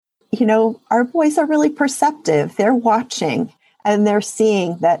our boys are really perceptive. They're watching and they're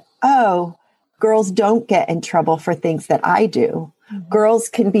seeing that, oh, girls don't get in trouble for things that I do. Mm-hmm. Girls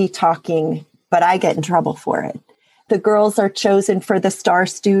can be talking, but I get in trouble for it. The girls are chosen for the star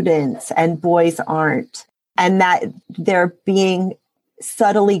students and boys aren't. And that they're being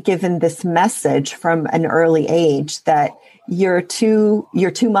subtly given this message from an early age that you're too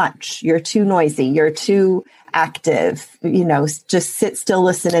much, you're too noisy, you're too active, just sit still,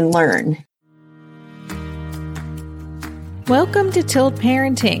 listen, and learn. Welcome to Tilt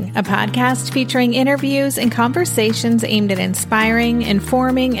Parenting, a podcast featuring interviews and conversations aimed at inspiring,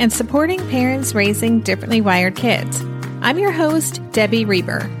 informing, and supporting parents raising differently wired kids. I'm your host, Debbie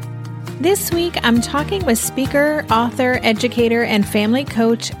Reber. This week, I'm talking with speaker, author, educator, and family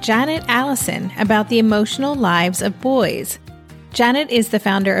coach Janet Allison about the emotional lives of boys. Janet is the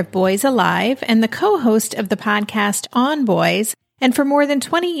founder of Boys Alive and the co-host of the podcast On Boys, and for more than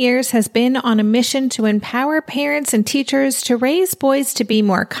 20 years has been on a mission to empower parents and teachers to raise boys to be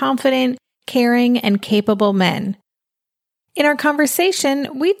more confident, caring, and capable men. In our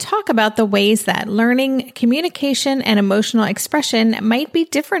conversation, we talk about the ways that learning, communication, and emotional expression might be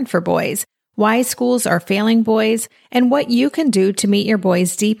different for boys, why schools are failing boys, and what you can do to meet your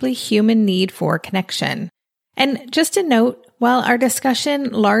boy's deeply human need for connection. And just a note, while our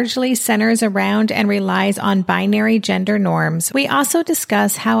discussion largely centers around and relies on binary gender norms, we also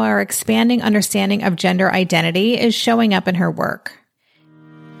discuss how our expanding understanding of gender identity is showing up in her work.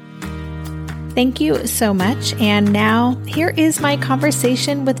 Thank you so much. And now, here is my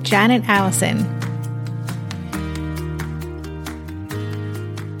conversation with Janet Allison.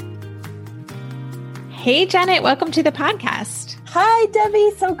 Hey, Janet, welcome to the podcast. Hi,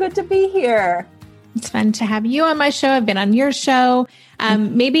 Debbie. So good to be here. It's fun to have you on my show. I've been on your show.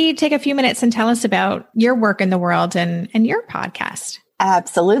 Maybe take a few minutes and tell us about your work in the world and your podcast.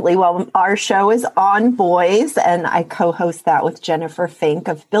 Absolutely. Well, our show is On Boys, and I co-host that with Jennifer Fink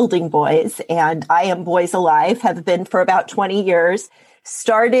of Building Boys. And I am Boys Alive, have been for about 20 years.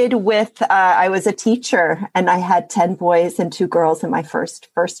 Started with, I was a teacher, and I had 10 boys and 2 girls in my first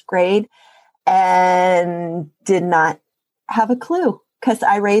grade, and did not have a clue, because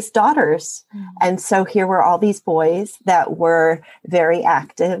I raised daughters. Mm-hmm. And so here were all these boys that were very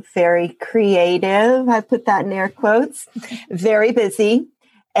active, very creative. I put that in air quotes, very busy.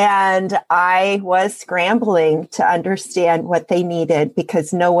 And I was scrambling to understand what they needed,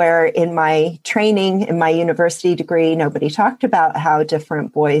 because nowhere in my training, in my university degree, nobody talked about how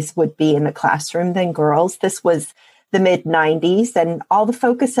different boys would be in the classroom than girls. This was the mid-90s, and all the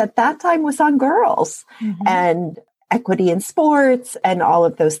focus at that time was on girls. Mm-hmm. And equity in sports and all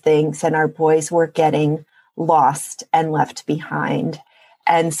of those things. And our boys were getting lost and left behind.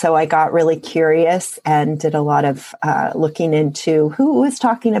 And so I got really curious and did a lot of looking into who was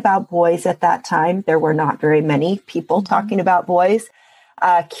talking about boys at that time. There were not very many people talking about boys.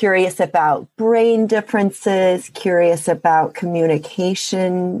 Curious about brain differences, curious about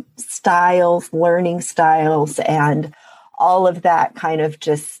communication styles, learning styles, and all of that kind of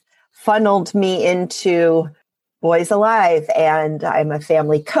just funneled me into Boys Alive. And I'm a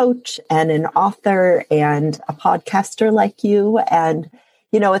family coach and an author and a podcaster like you. And,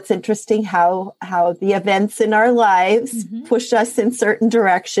 it's interesting how the events in our lives push us in certain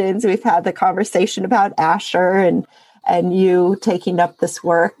directions. We've had the conversation about Asher and you taking up this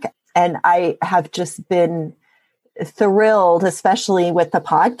work. And I have just been thrilled, especially with the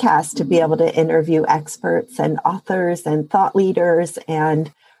podcast, to be able to interview experts and authors and thought leaders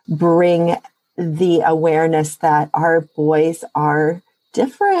and bring the awareness that our boys are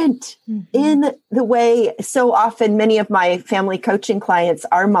different in the way. So often, many of my family coaching clients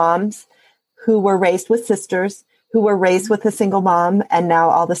are moms who were raised with sisters, who were raised with a single mom. And now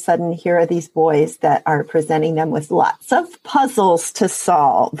all of a sudden, here are these boys that are presenting them with lots of puzzles to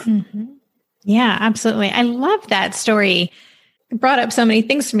solve. Mm-hmm. Yeah, absolutely. I love that story. It brought up so many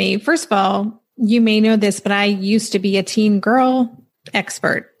things for me. First of all, you may know this, but I used to be a teen girl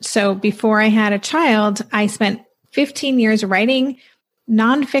expert. So before I had a child, I spent 15 years writing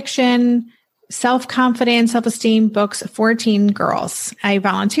nonfiction, self-confidence, self-esteem books for teen girls. I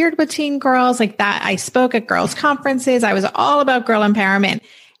volunteered with teen girls like that. I spoke at girls' conferences. I was all about girl empowerment.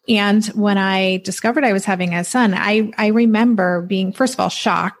 And when I discovered I was having a son, I remember being, first of all,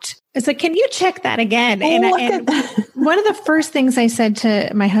 shocked. It's like, can you check that again? And one of the first things I said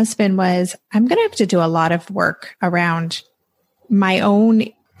to my husband was, I'm going to have to do a lot of work around my own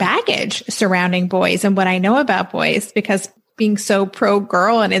baggage surrounding boys and what I know about boys, because being so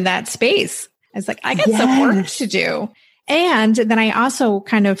pro-girl and in that space, I was like, I got some work to do. And then I also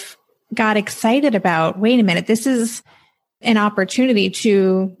kind of got excited about, wait a minute, this is an opportunity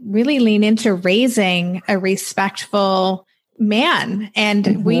to really lean into raising a respectful man.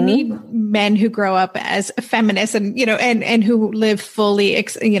 And we need men who grow up as feminists and, and who live fully,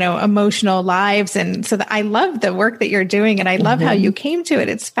 emotional lives. And so I love the work that you're doing. And I love how you came to it.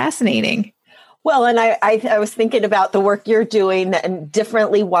 It's fascinating. Well, and I was thinking about the work you're doing and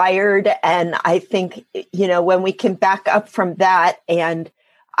differently wired. And I think, when we can back up from that, and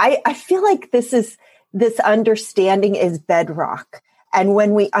I feel like this understanding is bedrock. And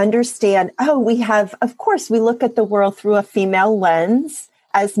when we understand, of course, we look at the world through a female lens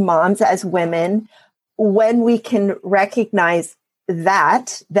as moms, as women. When we can recognize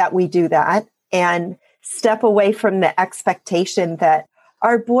that we do that and step away from the expectation that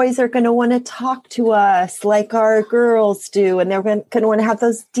our boys are going to want to talk to us like our girls do, and they're going to want to have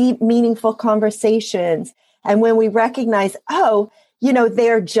those deep, meaningful conversations. And when we recognize,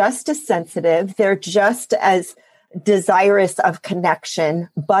 they're just as sensitive, they're just as desirous of connection,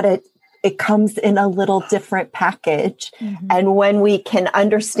 but it comes in a little different package. And when we can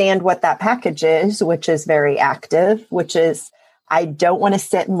understand what that package is, which is very active, which is, I don't want to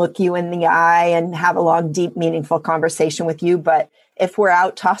sit and look you in the eye and have a long, deep, meaningful conversation with you. But if we're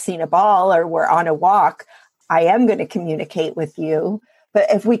out tossing a ball or we're on a walk, I am going to communicate with you.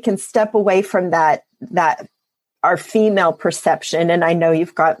 But if we can step away from that our female perception, and I know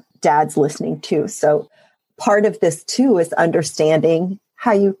you've got dads listening too. So part of this too is understanding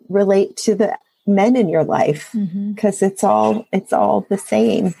how you relate to the men in your life, because it's all the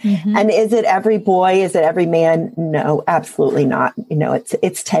same. And is it every boy? Is it every man? No, absolutely not.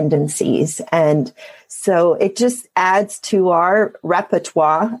 It's tendencies. And so it just adds to our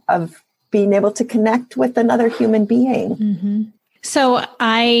repertoire of being able to connect with another human being. So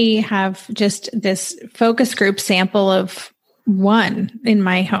I have just this focus group sample of one in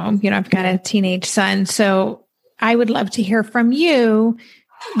my home. I've got a teenage son. So I would love to hear from you.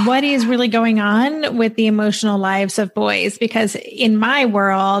 What is really going on with the emotional lives of boys? Because in my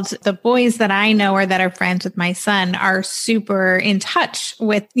world, the boys that I know or that are friends with my son are super in touch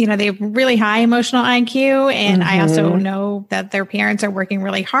with, they have really high emotional IQ. And I also know that their parents are working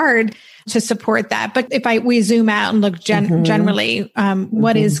really hard to support that. But if we zoom out and look generally,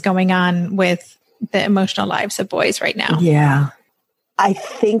 what is going on with the emotional lives of boys right now? Yeah. I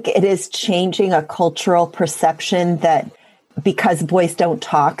think it is changing a cultural perception that because boys don't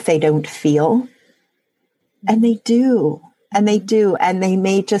talk, they don't feel. And they do. And they do. And they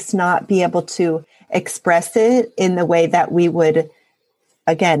may just not be able to express it in the way that we would,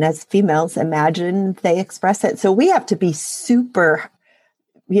 again, as females, imagine they express it. So we have to be super,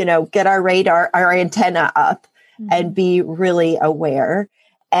 get our radar, our antenna up and be really aware.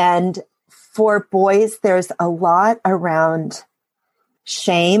 And for boys, there's a lot around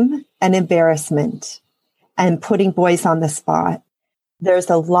shame and embarrassment and putting boys on the spot. There's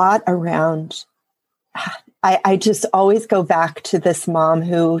a lot around. I just always go back to this mom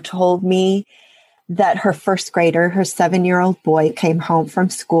who told me that her first grader, her 7-year-old boy, came home from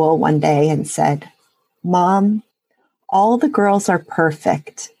school one day and said, "Mom, all the girls are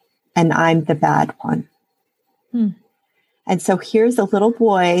perfect and I'm the bad one." And so here's a little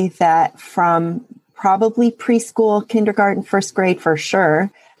boy that from probably preschool, kindergarten, first grade for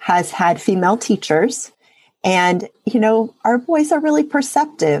sure, has had female teachers. And, our boys are really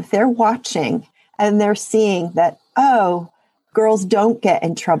perceptive. They're watching and they're seeing that, girls don't get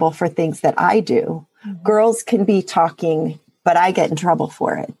in trouble for things that I do. Girls can be talking, but I get in trouble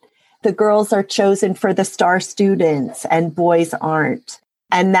for it. The girls are chosen for the star students and boys aren't.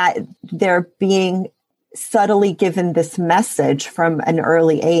 And that they're being subtly given this message from an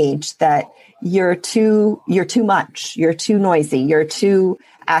early age that you're too much, you're too noisy, you're too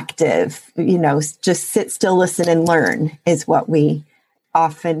active, just sit still, listen and learn is what we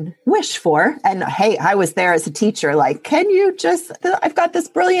often wish for. And hey, I was there as a teacher, like, I've got this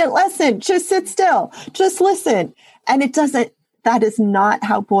brilliant lesson, just sit still, just listen. And that is not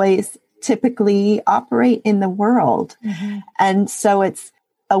how boys typically operate in the world. And so it's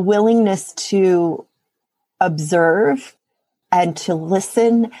a willingness to observe and to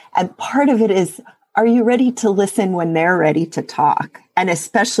listen. And part of it is, are you ready to listen when they're ready to talk? And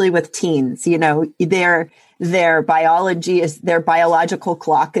especially with teens, their biological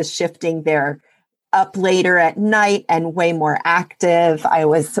clock is shifting. They're up later at night and way more active. I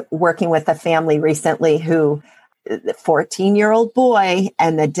was working with a family recently who, the 14-year-old boy,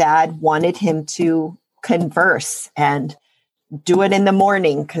 and the dad wanted him to converse and do it in the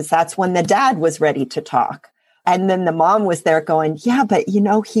morning because that's when the dad was ready to talk. And then the mom was there going, yeah, but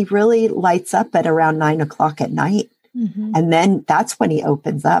he really lights up at around 9 o'clock at night. And then that's when he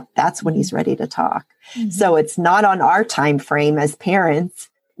opens up. That's when he's ready to talk. So it's not on our time frame as parents.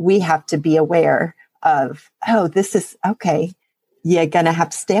 We have to be aware of, oh, this is okay. You're going to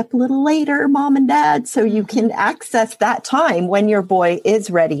have to stay up a little later, mom and dad, so you can access that time when your boy is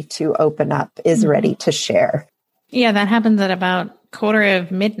ready to open up, is ready to share. Yeah, that happens at about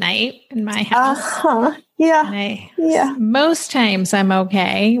 1:45 in my house. Yeah. Most times I'm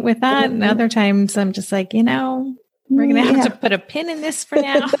okay with that. And other times I'm just like, we're going to have to put a pin in this for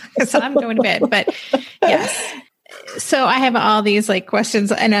now because I'm going to bed. But yes. So I have all these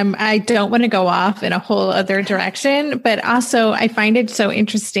questions and I don't want to go off in a whole other direction, but also I find it so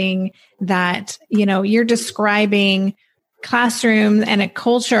interesting that, you're describing classrooms and a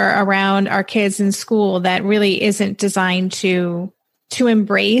culture around our kids in school that really isn't designed to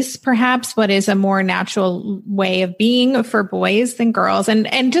embrace perhaps what is a more natural way of being for boys than girls.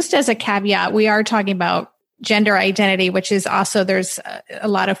 And just as a caveat, we are talking about gender identity, which is also, there's a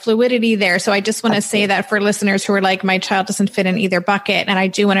lot of fluidity there. So I just want to say that for listeners who are like, my child doesn't fit in either bucket. And I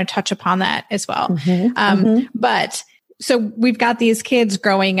do want to touch upon that as well. But so we've got these kids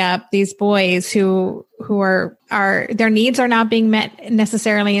growing up, these boys who are their needs are not being met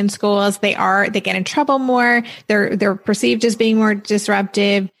necessarily in schools. They get in trouble more. They're perceived as being more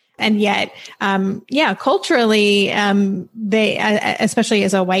disruptive. And yet, culturally, they, especially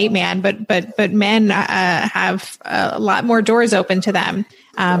as a white man, but men have a lot more doors open to them,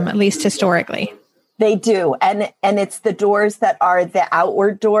 at least historically. They do, and it's the doors that are the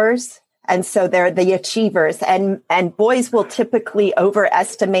outward doors, and so they're the achievers. And boys will typically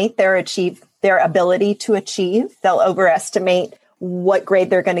overestimate their ability to achieve. They'll overestimate what grade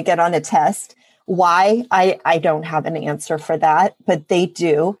they're going to get on a test. Why? I don't have an answer for that, but they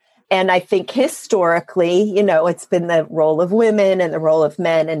do. And I think historically, it's been the role of women and the role of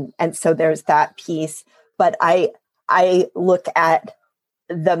men. And so there's that piece. But I look at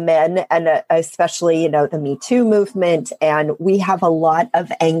the men and especially, the Me Too movement, and we have a lot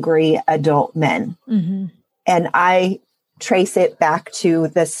of angry adult men. And I trace it back to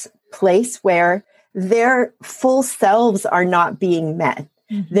this place where their full selves are not being met.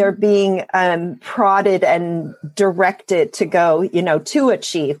 They're being prodded and directed to go, to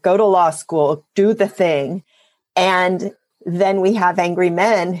achieve, go to law school, do the thing. And then we have angry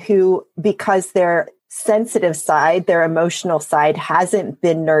men who, because their sensitive side, their emotional side hasn't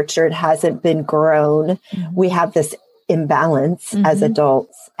been nurtured, hasn't been grown. We have this imbalance as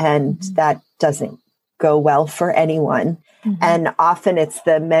adults, and that doesn't go well for anyone. And often it's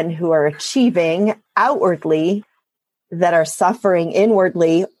the men who are achieving outwardly that are suffering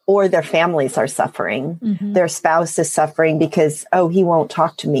inwardly, or their families are suffering. Their spouse is suffering because, he won't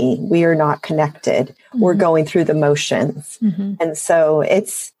talk to me. We are not connected. We're going through the motions. And so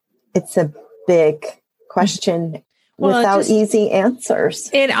it's a big question without easy answers.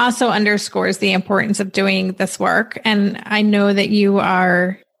 It also underscores the importance of doing this work. And I know that you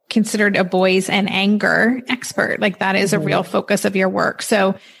are considered a boys and anger expert. That is a real focus of your work.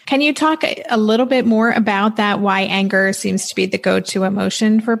 So can you talk a little bit more about that? Why anger seems to be the go-to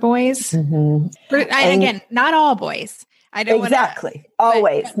emotion for boys? Again, not all boys. I don't exactly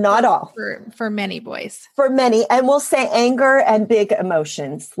always, not all for many boys, for many. And we'll say anger and big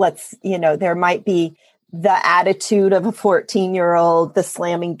emotions. There might be the attitude of a 14-year-old, the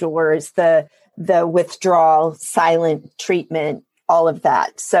slamming doors, the withdrawal, silent treatment, all of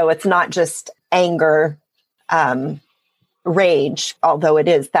that. So it's not just anger, rage, although it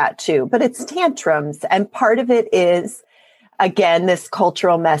is that too, but it's tantrums. And part of it is, again, this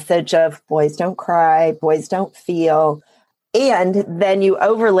cultural message of boys don't cry, boys don't feel. And then you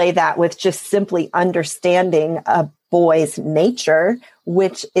overlay that with just simply understanding a boy's nature,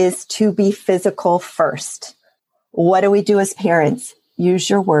 which is to be physical first. What do we do as parents? Use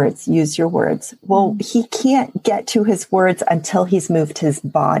your words, use your words. Well, he can't get to his words until he's moved his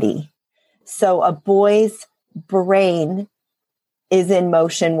body. So a boy's brain is in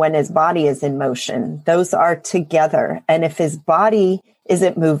motion when his body is in motion. Those are together. And if his body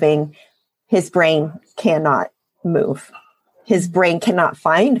isn't moving, his brain cannot move. His brain cannot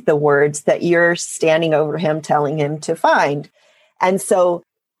find the words that you're standing over him telling him to find. And so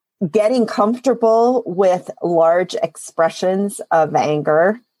getting comfortable with large expressions of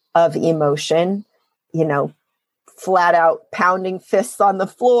anger, of emotion, flat out pounding fists on the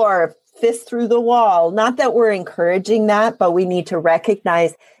floor, fists through the wall. Not that we're encouraging that, but we need to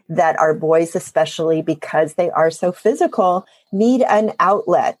recognize that our boys, especially because they are so physical, need an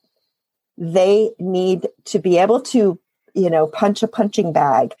outlet. They need to be able to, punch a punching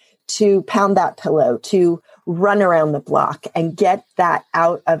bag, to pound that pillow, to run around the block and get that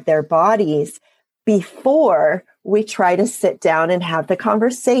out of their bodies before we try to sit down and have the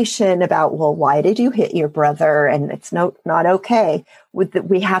conversation about, well, why did you hit your brother? And it's not okay.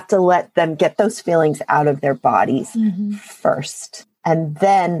 We have to let them get those feelings out of their bodies first, and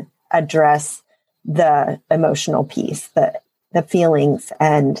then address the emotional piece, the feelings,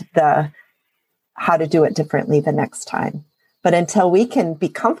 and the how to do it differently the next time. But until we can be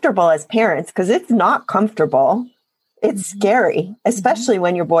comfortable as parents, because it's not comfortable, it's scary, especially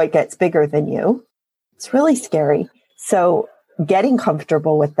when your boy gets bigger than you. It's really scary. So getting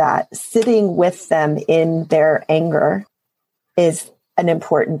comfortable with that, sitting with them in their anger is an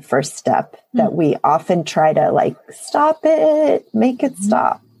important first step that we often try to stop it, make it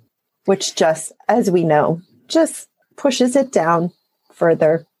stop, which just, as we know, just pushes it down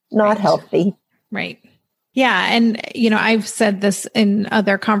further. Not healthy. Right. Yeah. And, I've said this in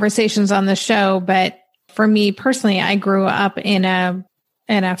other conversations on the show, but for me personally, I grew up in a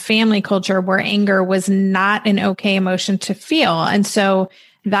family culture where anger was not an okay emotion to feel. And so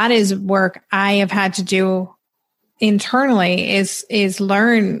that is work I have had to do internally is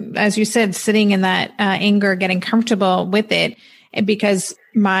learn, as you said, sitting in that anger, getting comfortable with it. Because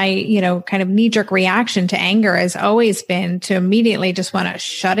my, kind of knee-jerk reaction to anger has always been to immediately just want to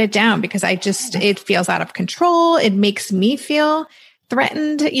shut it down because it feels out of control. It makes me feel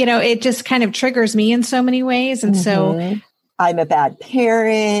threatened. It just kind of triggers me in so many ways. And so I'm a bad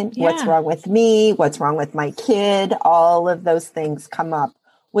parent. Yeah. What's wrong with me? What's wrong with my kid? All of those things come up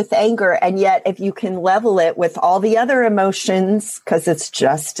with anger. And yet, if you can level it with all the other emotions, because it's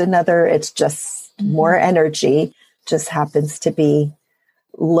just more energy, just happens to be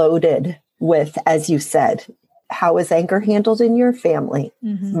loaded with, as you said, how is anger handled in your family?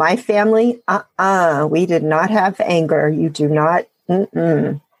 My family, we did not have anger. You do not,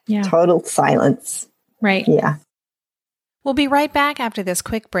 total silence. Right. Yeah. We'll be right back after this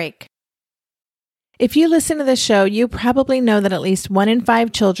quick break. If you listen to the show, you probably know that at least 1 in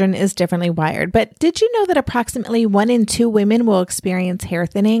 5 children is differently wired. But did you know that approximately 1 in 2 women will experience hair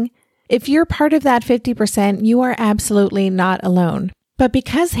thinning? If you're part of that 50%, you are absolutely not alone. But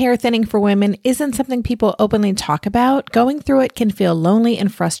because hair thinning for women isn't something people openly talk about, going through it can feel lonely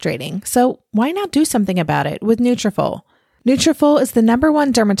and frustrating. So why not do something about it with Nutrafol? Nutrafol is the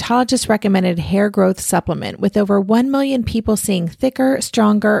 #1 dermatologist-recommended hair growth supplement, with over 1 million people seeing thicker,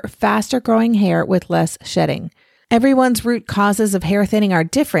 stronger, faster-growing hair with less shedding. Everyone's root causes of hair thinning are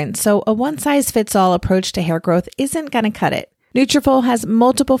different, so a one-size-fits-all approach to hair growth isn't going to cut it. Nutrafol has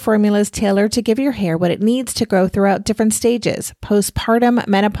multiple formulas tailored to give your hair what it needs to grow throughout different stages, postpartum,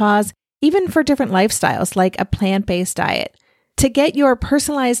 menopause, even for different lifestyles like a plant-based diet. To get your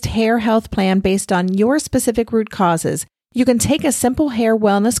personalized hair health plan based on your specific root causes, you can take a simple hair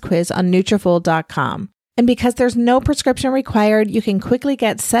wellness quiz on Nutrafol.com. And because there's no prescription required, you can quickly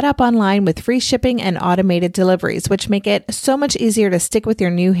get set up online with free shipping and automated deliveries, which make it so much easier to stick with your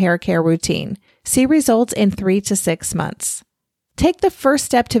new hair care routine. See results in 3 to 6 months. Take the first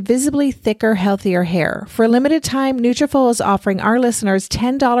step to visibly thicker, healthier hair. For a limited time, Nutrafol is offering our listeners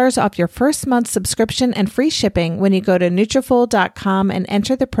 $10 off your first month's subscription and free shipping when you go to Nutrafol.com and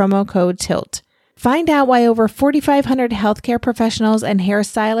enter the promo code TILT. Find out why over 4,500 healthcare professionals and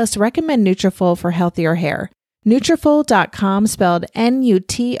hairstylists recommend Nutrafol for healthier hair. Nutrafol.com, spelled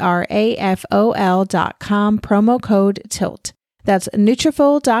Nutrafol.com, promo code TILT. That's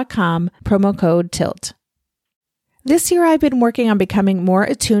Nutrafol.com, promo code TILT. This year, I've been working on becoming more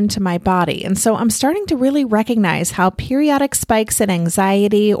attuned to my body, and so I'm starting to really recognize how periodic spikes in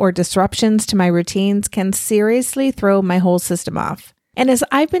anxiety or disruptions to my routines can seriously throw my whole system off. And as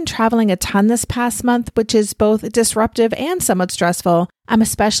I've been traveling a ton this past month, which is both disruptive and somewhat stressful, I'm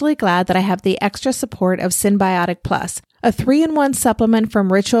especially glad that I have the extra support of Synbiotic Plus, a 3-in-1 supplement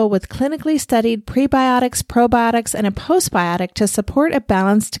from Ritual with clinically studied prebiotics, probiotics, and a postbiotic to support a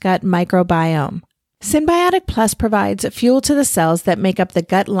balanced gut microbiome. Synbiotic Plus provides fuel to the cells that make up the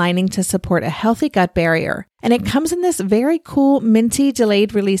gut lining to support a healthy gut barrier. And it comes in this very cool minty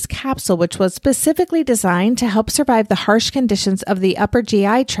delayed release capsule, which was specifically designed to help survive the harsh conditions of the upper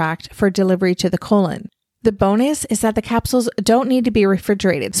GI tract for delivery to the colon. The bonus is that the capsules don't need to be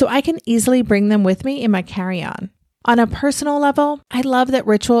refrigerated, so I can easily bring them with me in my carry-on. On a personal level, I love that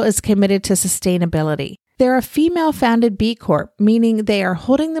Ritual is committed to sustainability. They're a female-founded B Corp, meaning they are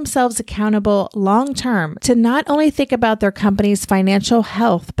holding themselves accountable long-term to not only think about their company's financial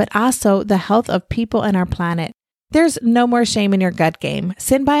health, but also the health of people and our planet. There's no more shame in your gut game.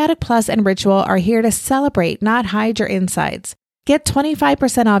 Synbiotic Plus and Ritual are here to celebrate, not hide your insides. Get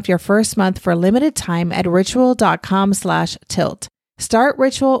 25% off your first month for a limited time at ritual.com/tilt. Start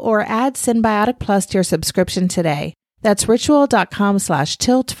Ritual or add Synbiotic Plus to your subscription today. That's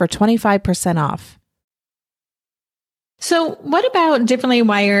ritual.com/tilt for 25% off. So what about differently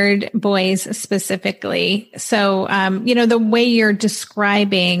wired boys specifically? So, the way you're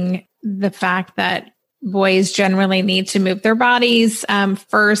describing the fact that boys generally need to move their bodies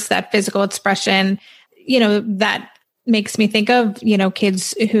first, that physical expression, that makes me think of,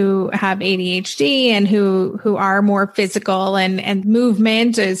 kids who have ADHD and who are more physical and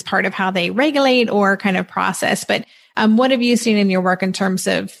movement is part of how they regulate or kind of process. But what have you seen in your work in terms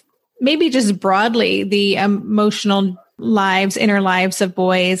of maybe just broadly the emotional lives, inner lives of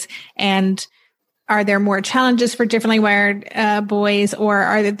boys? And are there more challenges for differently wired boys, or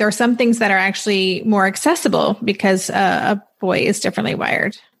are there some things that are actually more accessible because a boy is differently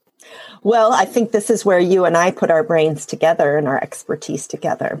wired? Well, I think this is where you and I put our brains together and our expertise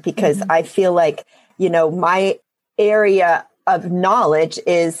together, because I feel like, my area of knowledge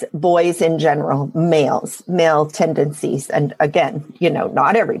is boys in general, male tendencies. And again,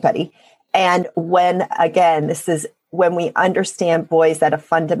 not everybody. And this is when we understand boys at a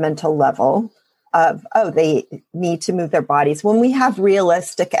fundamental level of, they need to move their bodies. When we have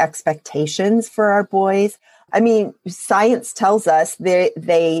realistic expectations for our boys, I mean, science tells us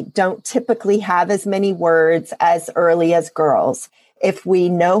they don't typically have as many words as early as girls. If we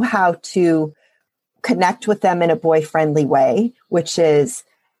know how to connect with them in a boy-friendly way, which is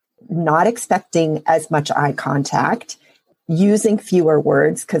not expecting as much eye contact, using fewer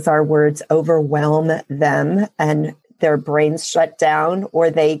words because our words overwhelm them and their brains shut down, or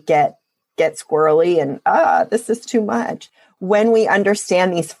they get squirrely and, this is too much. When we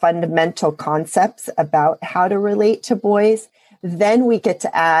understand these fundamental concepts about how to relate to boys, then we get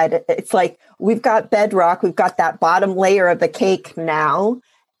to add, it's like we've got bedrock, we've got that bottom layer of the cake now,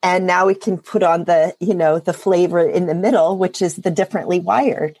 and now we can put on the flavor in the middle, which is the differently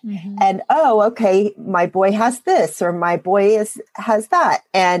wired. Mm-hmm. And, okay, my boy has this, or my boy has that.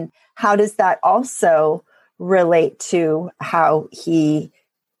 And how does that also relate to how he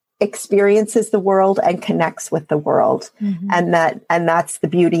experiences the world and connects with the world? Mm-hmm. And that's the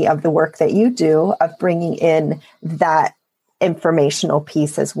beauty of the work that you do, of bringing in that informational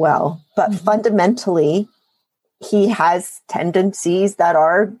piece as well. But fundamentally, he has tendencies that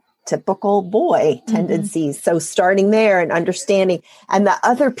are typical boy tendencies. Mm-hmm. So starting there and understanding, and the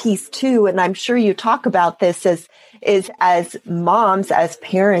other piece too, and I'm sure you talk about this is as moms, as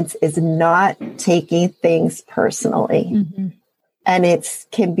parents, is not taking things personally. Mm-hmm. And it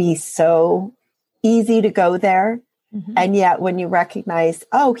can be so easy to go there. Mm-hmm. And yet when you recognize,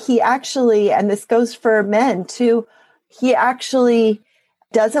 he actually, and this goes for men too, he actually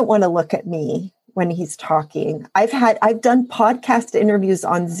doesn't want to look at me when he's talking. I've done podcast interviews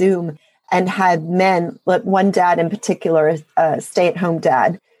on Zoom and had men, one dad in particular, a stay-at-home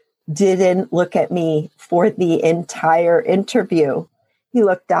dad, didn't look at me for the entire interview. He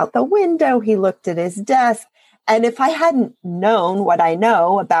looked out the window, he looked at his desk. And if I hadn't known what I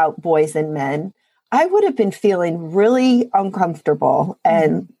know about boys and men, I would have been feeling really uncomfortable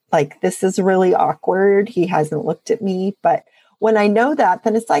and like, this is really awkward. He hasn't looked at me. But when I know that,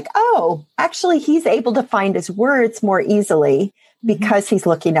 then it's like, actually, he's able to find his words more easily because he's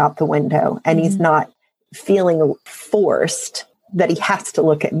looking out the window and he's not feeling forced that he has to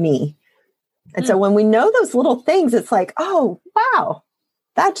look at me. And so when we know those little things, it's like, wow,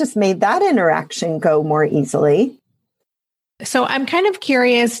 that just made that interaction go more easily. So I'm kind of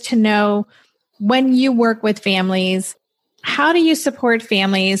curious to know, when you work with families, how do you support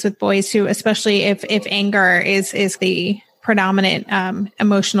families with boys who, especially if anger is the predominant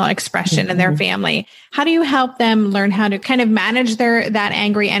emotional expression in their family, how do you help them learn how to kind of manage that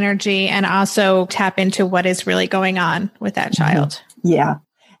angry energy and also tap into what is really going on with that child? Yeah.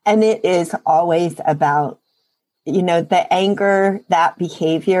 And it is always about, the anger, that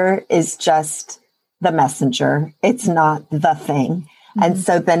behavior is just the messenger. It's not the thing. And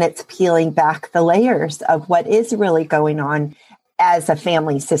so then it's peeling back the layers of what is really going on as a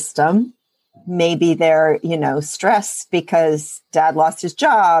family system. Maybe they're, stressed because dad lost his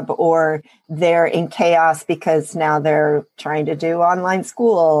job, or they're in chaos because now they're trying to do online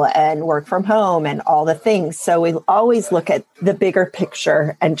school and work from home and all the things. So we always look at the bigger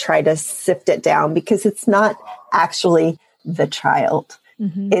picture and try to sift it down, because it's not actually the child.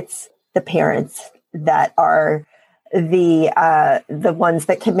 It's the parents that are the ones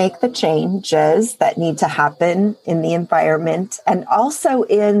that can make the changes that need to happen in the environment. And also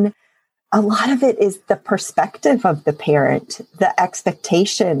a lot of it is the perspective of the parent, the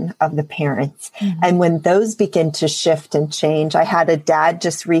expectation of the parents. And when those begin to shift and change, I had a dad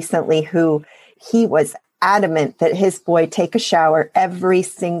just recently who he was adamant that his boy take a shower every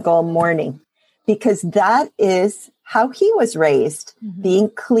single morning, because that is how he was raised. Mm-hmm.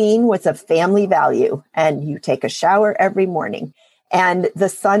 Being clean was a family value, and you take a shower every morning. And the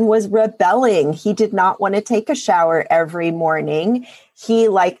son was rebelling. He did not want to take a shower every morning. He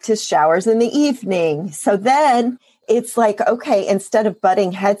liked his showers in the evening. So then it's like, okay, instead of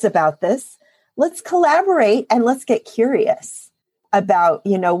butting heads about this, let's collaborate and let's get curious about,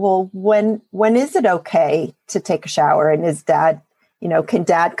 well, when is it okay to take a shower? And is dad, can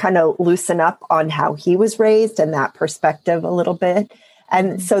dad kind of loosen up on how he was raised and that perspective a little bit?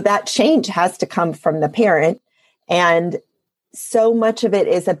 And so that change has to come from the parent. And so much of it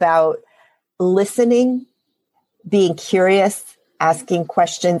is about listening, being curious, asking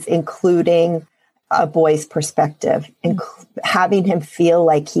questions, including a boy's perspective, and having him feel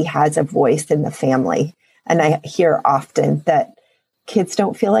like he has a voice in the family. And I hear often that kids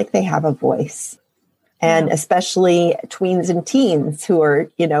don't feel like they have a voice. And especially tweens and teens who are,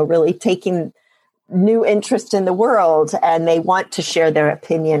 really taking new interest in the world, and they want to share their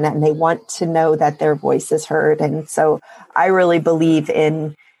opinion and they want to know that their voice is heard. And so I really believe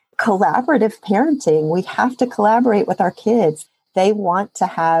in collaborative parenting. We have to collaborate with our kids. They want to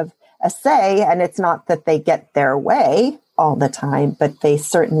have a say, and it's not that they get their way all the time, but they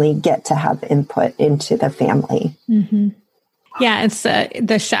certainly get to have input into the family. Mm-hmm. Yeah, it's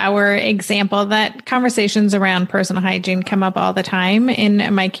the shower example. That conversations around personal hygiene come up all the time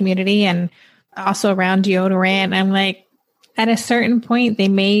in my community, and also around deodorant. I'm like, at a certain point, they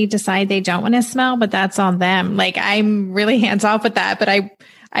may decide they don't want to smell, but that's on them. Like, I'm really hands off with that, but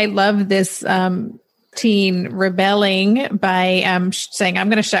I love this teen rebelling by saying, I'm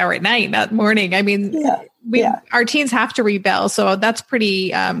going to shower at night, not morning. I mean, our teens have to rebel. So that's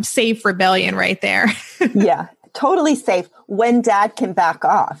pretty safe rebellion right there. Yeah, totally safe when dad can back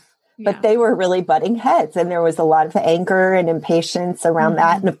off. But they were really butting heads, and there was a lot of anger and impatience around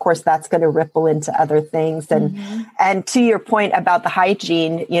that. And of course, that's going to ripple into other things. And and to your point about the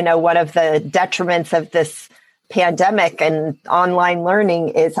hygiene, one of the detriments of this pandemic and online learning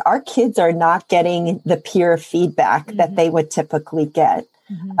is our kids are not getting the peer feedback that they would typically get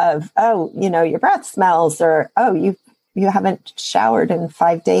of, your breath smells, or, you haven't showered in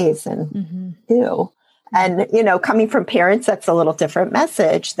 5 days, and ew. And, coming from parents, that's a little different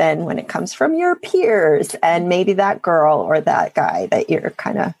message than when it comes from your peers and maybe that girl or that guy that you're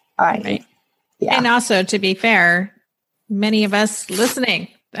kind of eyeing. Right. Yeah. And also, to be fair, many of us listening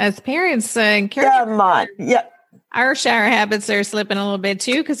as parents and caregivers, come on. Yep. Our shower habits are slipping a little bit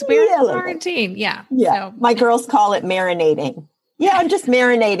too, because we're in quarantine. Yeah. So. My girls call it marinating. Yeah, I'm just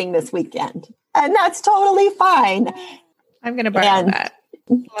marinating this weekend. And that's totally fine. I'm going to borrow that.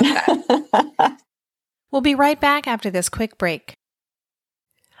 Love that. We'll be right back after this quick break.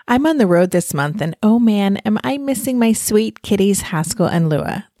 I'm on the road this month, and oh man, am I missing my sweet kitties, Haskell and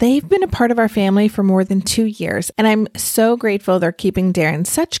Lua. They've been a part of our family for more than 2 years, and I'm so grateful they're keeping Darren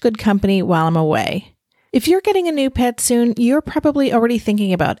such good company while I'm away. If you're getting a new pet soon, you're probably already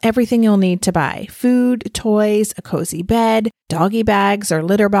thinking about everything you'll need to buy: food, toys, a cozy bed, doggy bags, or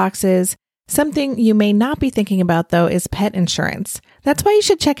litter boxes. Something you may not be thinking about, though, is pet insurance. That's why you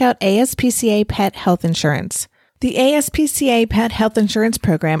should check out ASPCA Pet Health Insurance. The ASPCA Pet Health Insurance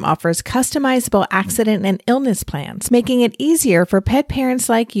Program offers customizable accident and illness plans, making it easier for pet parents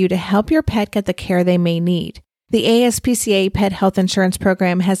like you to help your pet get the care they may need. The ASPCA Pet Health Insurance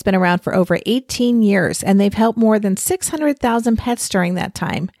Program has been around for over 18 years, and they've helped more than 600,000 pets during that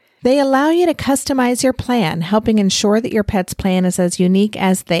time. They allow you to customize your plan, helping ensure that your pet's plan is as unique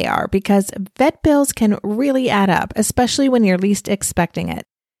as they are, because vet bills can really add up, especially when you're least expecting it.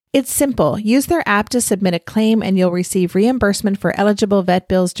 It's simple. Use their app to submit a claim, and you'll receive reimbursement for eligible vet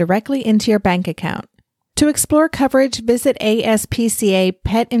bills directly into your bank account. To explore coverage, visit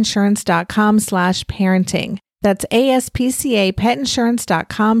aspcapetinsurance.com/parenting. That's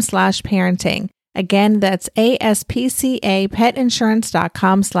aspcapetinsurance.com/parenting. Again, that's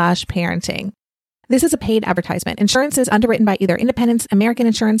aspcapetinsurance.com/parenting. This is a paid advertisement. Insurance is underwritten by either Independence American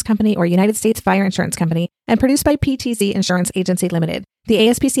Insurance Company or United States Fire Insurance Company and produced by PTZ Insurance Agency Limited. The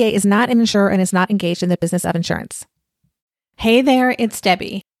ASPCA is not an insurer and is not engaged in the business of insurance. Hey there, it's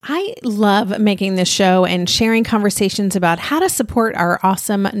Debbie. I love making this show and sharing conversations about how to support our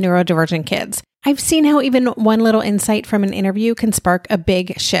awesome neurodivergent kids. I've seen how even one little insight from an interview can spark a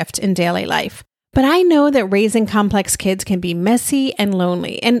big shift in daily life. But I know that raising complex kids can be messy and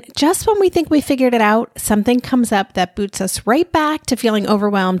lonely. And just when we think we figured it out, something comes up that boots us right back to feeling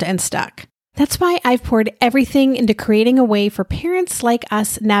overwhelmed and stuck. That's why I've poured everything into creating a way for parents like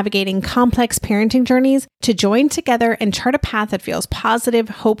us navigating complex parenting journeys to join together and chart a path that feels positive,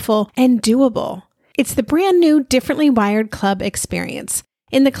 hopeful, and doable. It's the brand new Differently Wired Club experience.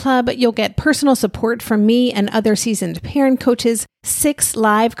 In the club, you'll get personal support from me and other seasoned parent coaches, 6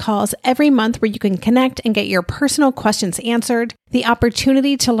 live calls every month where you can connect and get your personal questions answered, the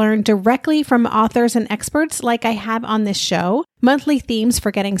opportunity to learn directly from authors and experts like I have on this show, monthly themes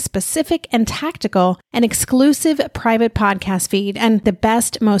for getting specific and tactical, an exclusive private podcast feed, and the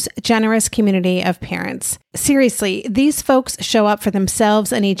best, most generous community of parents. Seriously, these folks show up for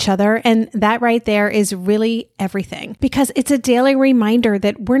themselves and each other, and that right there is really everything, because it's a daily reminder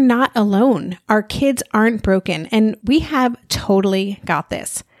that we're not alone. Our kids aren't broken, and we have totally got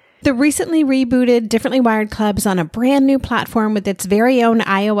this. The recently rebooted Differently Wired Club is on a brand new platform with its very own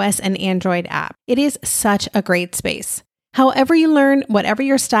iOS and Android app. It is such a great space. However you learn, whatever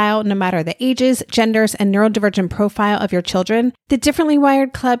your style, no matter the ages, genders, and neurodivergent profile of your children, the Differently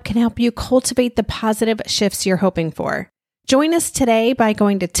Wired Club can help you cultivate the positive shifts you're hoping for. Join us today by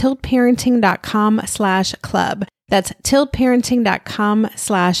going to tiltparenting.com/club. That's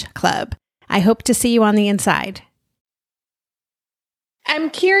tiltparenting.com/club. I hope to see you on the inside.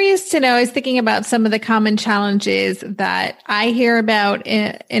 I'm curious to know, I was thinking about some of the common challenges that I hear about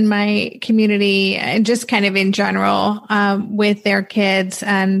in my community and just kind of in general with their kids,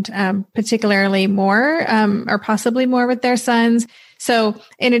 and particularly more or possibly more with their sons. So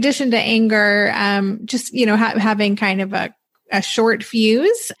in addition to anger, just, having kind of a short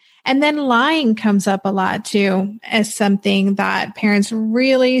fuse. And then lying comes up a lot too, as something that parents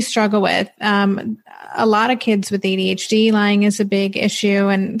really struggle with. A lot of kids with ADHD, lying is a big issue.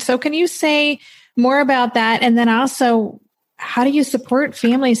 And so can you say more about that? And then also, how do you support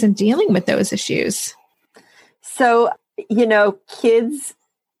families in dealing with those issues? So, kids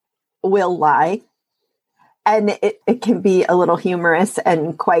will lie. And it can be a little humorous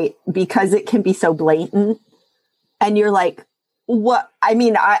and because it can be so blatant. And you're like, what? I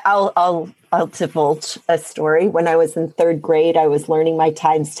mean, I'll divulge a story. When I was in 3rd grade, I was learning my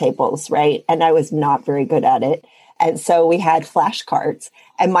times tables, right? And I was not very good at it. And so we had flashcards,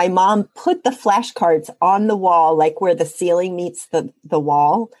 and my mom put the flashcards on the wall, like where the ceiling meets the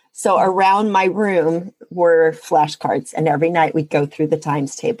wall. So around my room were flashcards, and every night we'd go through the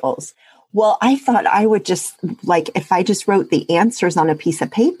times tables. Well, I thought I would just, if I just wrote the answers on a piece of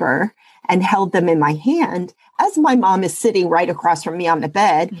paper and held them in my hand, as my mom is sitting right across from me on the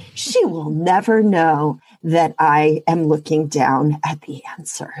bed, she will never know that I am looking down at the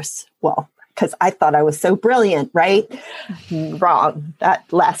answers. Well, because I thought I was so brilliant, right? Wrong. That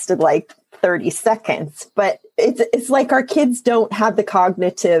lasted 30 seconds. But it's like our kids don't have the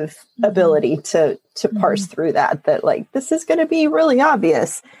cognitive ability to parse through that this is going to be really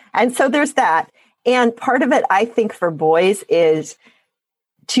obvious. And so there's that. And part of it, I think, for boys is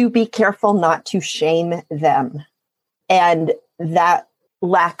to be careful not to shame them, and that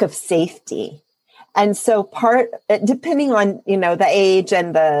lack of safety. And so depending on, the age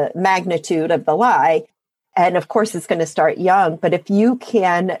and the magnitude of the lie, and of course it's going to start young, but if you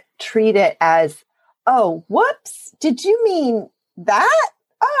can treat it as, oh, whoops, did you mean that?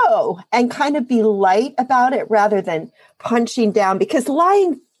 Oh, and kind of be light about it rather than punching down, because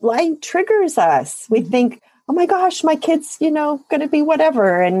lying triggers us. We think, oh my gosh, my kid's, going to be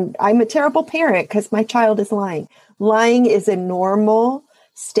whatever. And I'm a terrible parent because my child is lying. Lying is a normal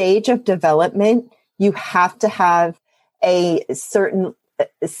stage of development. You have to have a certain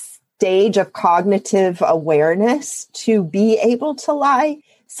stage of cognitive awareness to be able to lie.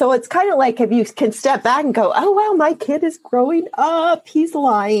 So it's kind of like if you can step back and go, oh, wow, my kid is growing up. He's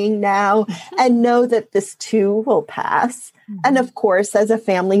lying now, and know that this too will pass. And of course, as a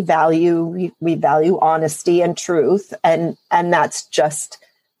family value, we value honesty and truth. And that's just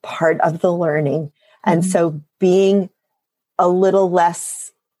part of the learning. And so being a little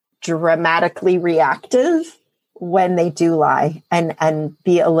less dramatically reactive when they do lie and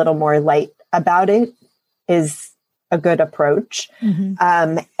be a little more light about it is a good approach.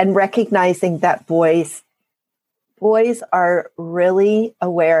 And recognizing that boys are really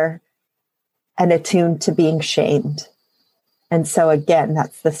aware and attuned to being shamed. And so again,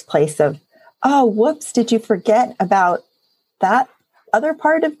 that's this place of, oh, whoops, did you forget about that other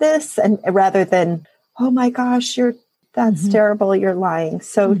part of this? And rather than, oh my gosh, that's terrible, you're lying.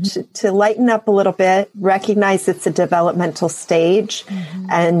 So to lighten up a little bit, recognize it's a developmental stage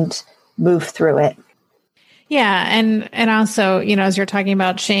and move through it. Yeah. And also, as you're talking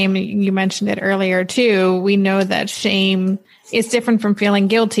about shame, you mentioned it earlier too. We know that shame is different from feeling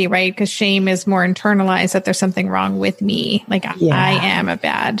guilty, right? Because shame is more internalized, that there's something wrong with me. I am a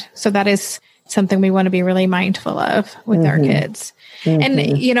bad. So that is something we want to be really mindful of with our kids. And,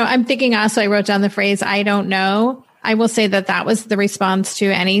 I'm thinking also, I wrote down the phrase, I don't know. I will say that that was the response to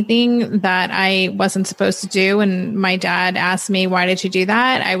anything that I wasn't supposed to do. And my dad asked me, why did you do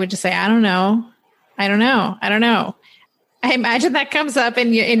that? I would just say, I don't know. I don't know. I don't know. I imagine that comes up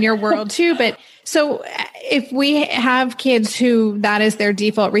in your world too. But so if we have kids who that is their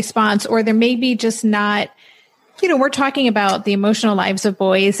default response, or they're maybe just not, we're talking about the emotional lives of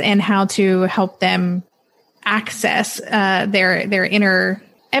boys and how to help them access their inner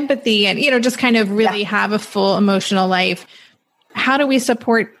empathy and, just kind of really have a full emotional life. How do we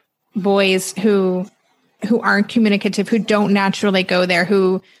support boys who aren't communicative, who don't naturally go there,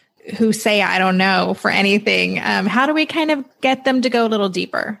 who say, I don't know for anything? How do we kind of get them to go a little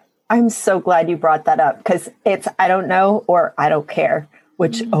deeper? I'm so glad you brought that up, because it's, I don't know, or I don't care,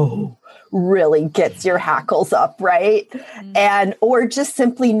 which, really gets your hackles up, right? And, or just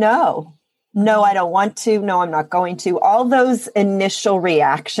simply no, I don't want to. No, I'm not going to. All those initial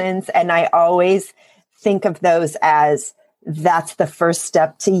reactions. And I always think of those as that's the first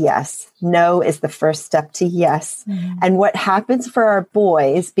step to yes. No is the first step to yes. And what happens for our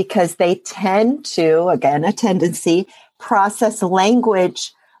boys, because they tend to, again, a tendency, process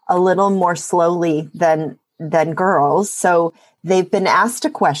language a little more slowly than girls. So they've been asked a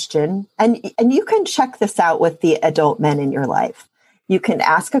question, and you can check this out with the adult men in your life. You can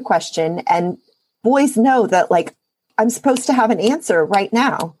ask a question, and boys know that, like, I'm supposed to have an answer right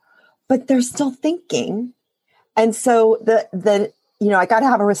now, but they're still thinking. And so I got to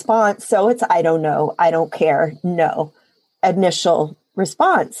have a response. So it's, I don't know, I don't care, no, initial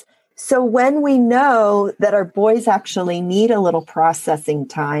response. So when we know that our boys actually need a little processing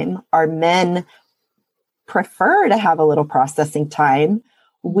time, our men prefer to have a little processing time,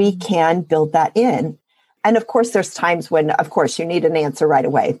 we can build that in. And of course, there's times when, of course, you need an answer right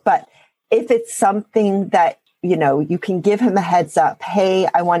away. But if it's something that, you can give him a heads up, hey,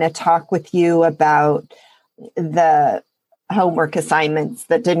 I want to talk with you about the homework assignments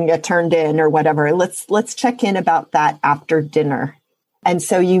that didn't get turned in or whatever. Let's check in about that after dinner. And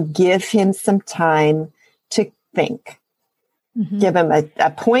so you give him some time to think. Give him a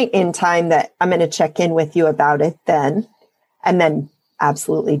point in time that I'm going to check in with you about it then, and then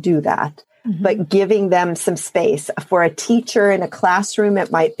absolutely do that. But giving them some space. For a teacher in a classroom,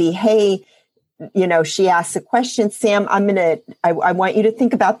 it might be, hey, she asks a question, Sam, I want you to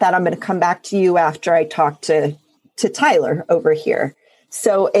think about that. I'm going to come back to you after I talk to Tyler over here.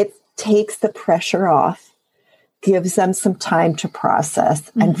 So it takes the pressure off, gives them some time to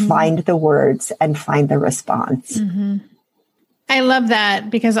process and find the words and find the response. I love that,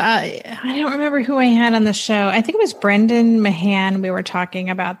 because I don't remember who I had on the show. I think it was Brendan Mahan. We were talking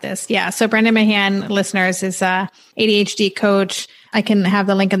about this. Yeah. So Brendan Mahan, listeners, is a ADHD coach. I can have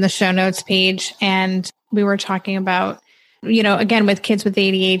the link in the show notes page. And we were talking about, again, with kids with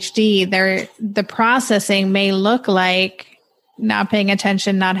ADHD, the processing may look like not paying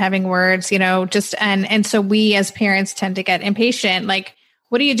attention, not having words, and so we as parents tend to get impatient. Like,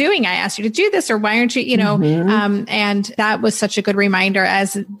 what are you doing? I asked you to do this, or why aren't you, and that was such a good reminder,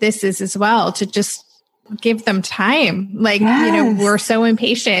 as this is as well, to just give them time. Like, we're so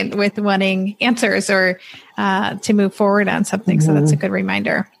impatient with wanting answers or to move forward on something. So that's a good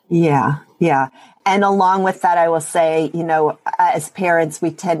reminder. Yeah. Yeah. And along with that, I will say, as parents,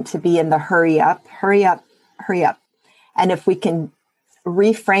 we tend to be in the hurry up. And if we can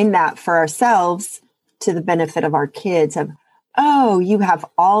reframe that for ourselves to the benefit of our kids, of, oh, you have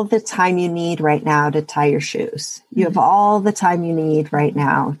all the time you need right now to tie your shoes. You have all the time you need right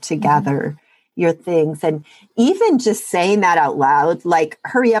now to gather your things. And even just saying that out loud, like,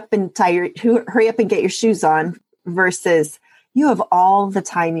 hurry up and get your shoes on, versus you have all the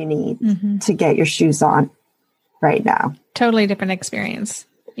time you need to get your shoes on right now. Totally different experience.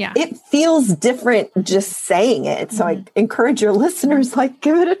 Yeah. It feels different just saying it. So I encourage your listeners, like,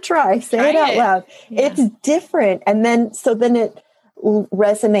 give it a try, say it out loud. Yeah. It's different. And then it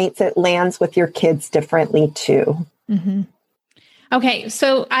resonates, it lands with your kids differently too. Okay.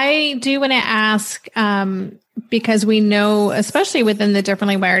 So I do want to ask, because we know, especially within the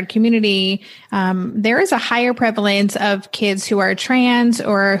differently wired community, there is a higher prevalence of kids who are trans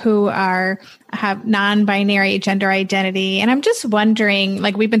or who have non-binary gender identity. And I'm just wondering,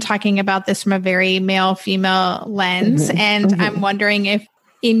 like, we've been talking about this from a very male-female lens, and I'm wondering if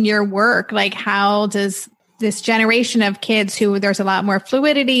in your work, like, how does this generation of kids who there's a lot more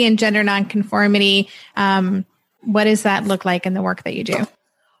fluidity and gender nonconformity, what does that look like in the work that you do?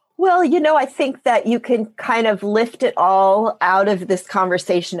 Well, I think that you can kind of lift it all out of this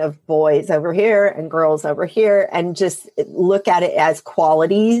conversation of boys over here and girls over here, and just look at it as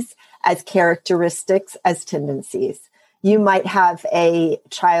qualities, as characteristics, as tendencies. You might have a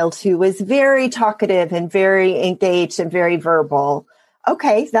child who is very talkative and very engaged and very verbal.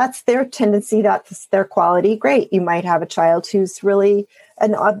 Okay, that's their tendency, that's their quality. Great. You might have a child who's really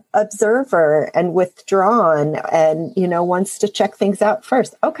an observer and withdrawn and, wants to check things out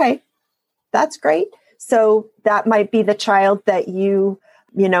first. Okay, that's great. So that might be the child that you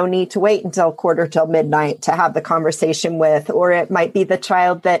need to wait until midnight to have the conversation with, or it might be the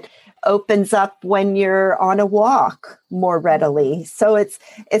child that opens up when you're on a walk more readily. So it's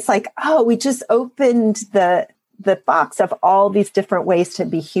like, we just opened the box of all these different ways to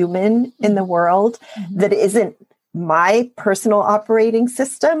be human in the world that isn't my personal operating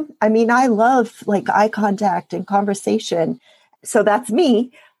system. I mean, I love like eye contact and conversation. So that's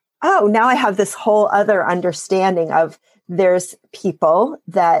me. Oh, now I have this whole other understanding of there's people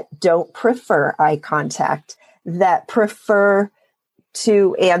that don't prefer eye contact, that prefer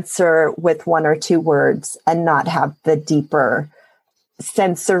to answer with one or two words and not have the deeper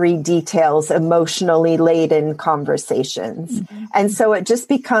sensory details, emotionally laden conversations. And so it just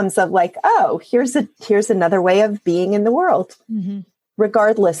becomes of like, here's another way of being in the world,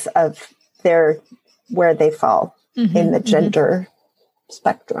 regardless of where they fall in the gender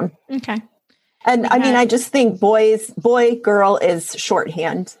spectrum. Okay. And I mean, I just think boy, girl is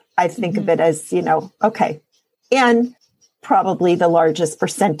shorthand. I think of it as, okay. And probably the largest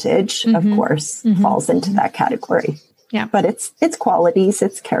percentage, of course, falls into that category. Yeah. But it's qualities,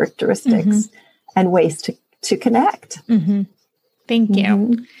 it's characteristics and ways to connect. Thank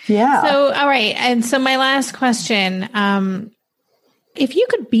you. Yeah. So, all right. And so my last question, if you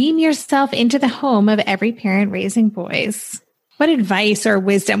could beam yourself into the home of every parent raising boys, what advice or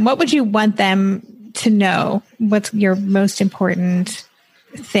wisdom, what would you want them to know? What's your most important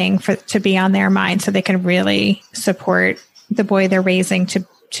thing to be on their mind so they can really support the boy they're raising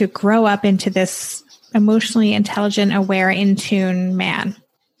to grow up into this emotionally intelligent, aware, in tune man?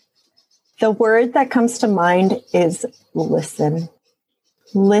 The word that comes to mind is listen.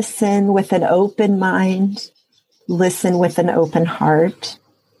 Listen with an open mind, listen with an open heart,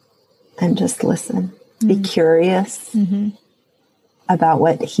 and just listen. Be curious about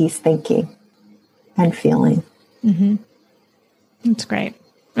what he's thinking and feeling. That's great.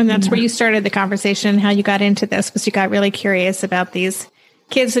 And that's where you started the conversation, how you got into this, was you got really curious about these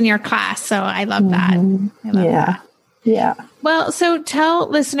kids in your class. So I love that. I love that. Yeah. Well, so tell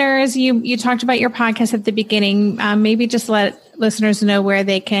listeners, you talked about your podcast at the beginning. Maybe just let listeners know where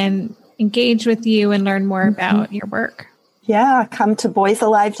they can engage with you and learn more about your work. Yeah, come to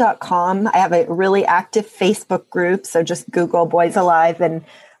boysalive.com. I have a really active Facebook group, so just Google Boys Alive, and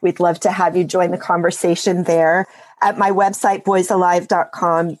we'd love to have you join the conversation there. At my website,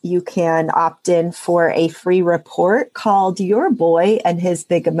 boysalive.com, you can opt in for a free report called Your Boy and His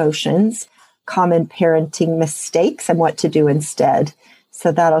Big Emotions, Common Parenting Mistakes and What to Do Instead.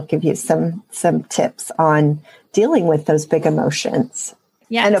 So that'll give you some tips on dealing with those big emotions.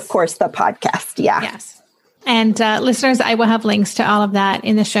 Yes. And of course, the podcast. Yeah. Yes. And listeners, I will have links to all of that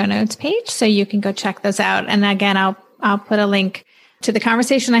in the show notes page, so you can go check those out. And again, I'll put a link to the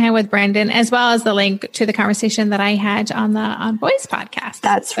conversation I had with Brandon, as well as the link to the conversation that I had on the Boys podcast.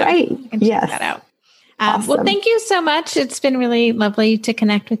 That's right. You can check that out. Awesome. Well, thank you so much. It's been really lovely to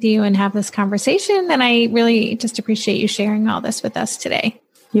connect with you and have this conversation. And I really just appreciate you sharing all this with us today.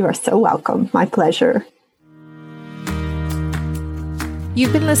 You are so welcome. My pleasure.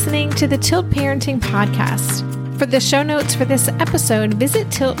 You've been listening to the Tilt Parenting Podcast. For the show notes for this episode, visit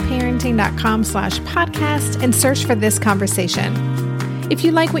tiltparenting.com/podcast and search for this conversation. If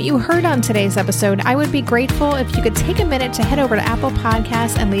you like what you heard on today's episode, I would be grateful if you could take a minute to head over to Apple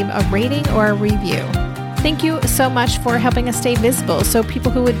Podcasts and leave a rating or a review. Thank you so much for helping us stay visible so people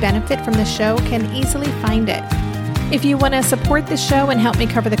who would benefit from the show can easily find it. If you want to support the show and help me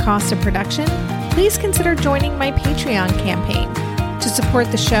cover the cost of production, please consider joining my Patreon campaign. To support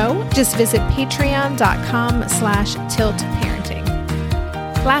the show, just visit patreon.com/tiltparenting.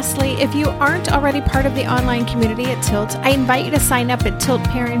 Lastly, if you aren't already part of the online community at Tilt, I invite you to sign up at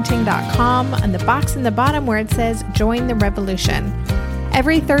tiltparenting.com on the box in the bottom where it says Join the Revolution.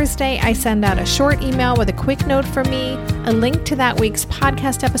 Every Thursday, I send out a short email with a quick note from me, a link to that week's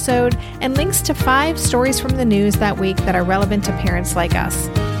podcast episode, and links to 5 stories from the news that week that are relevant to parents like us.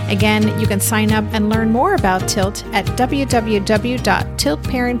 Again, you can sign up and learn more about Tilt at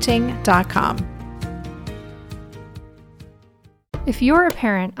www.tiltparenting.com. If you're a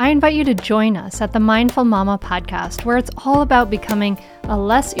parent, I invite you to join us at the Mindful Mama podcast, where it's all about becoming a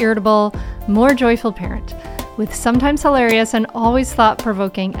less irritable, more joyful parent. With sometimes hilarious and always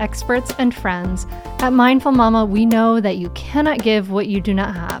thought-provoking experts and friends, at Mindful Mama, we know that you cannot give what you do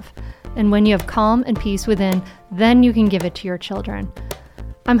not have. And when you have calm and peace within, then you can give it to your children.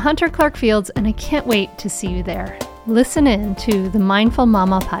 I'm Hunter Clark Fields, and I can't wait to see you there. Listen in to the Mindful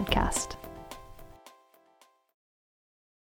Mama podcast.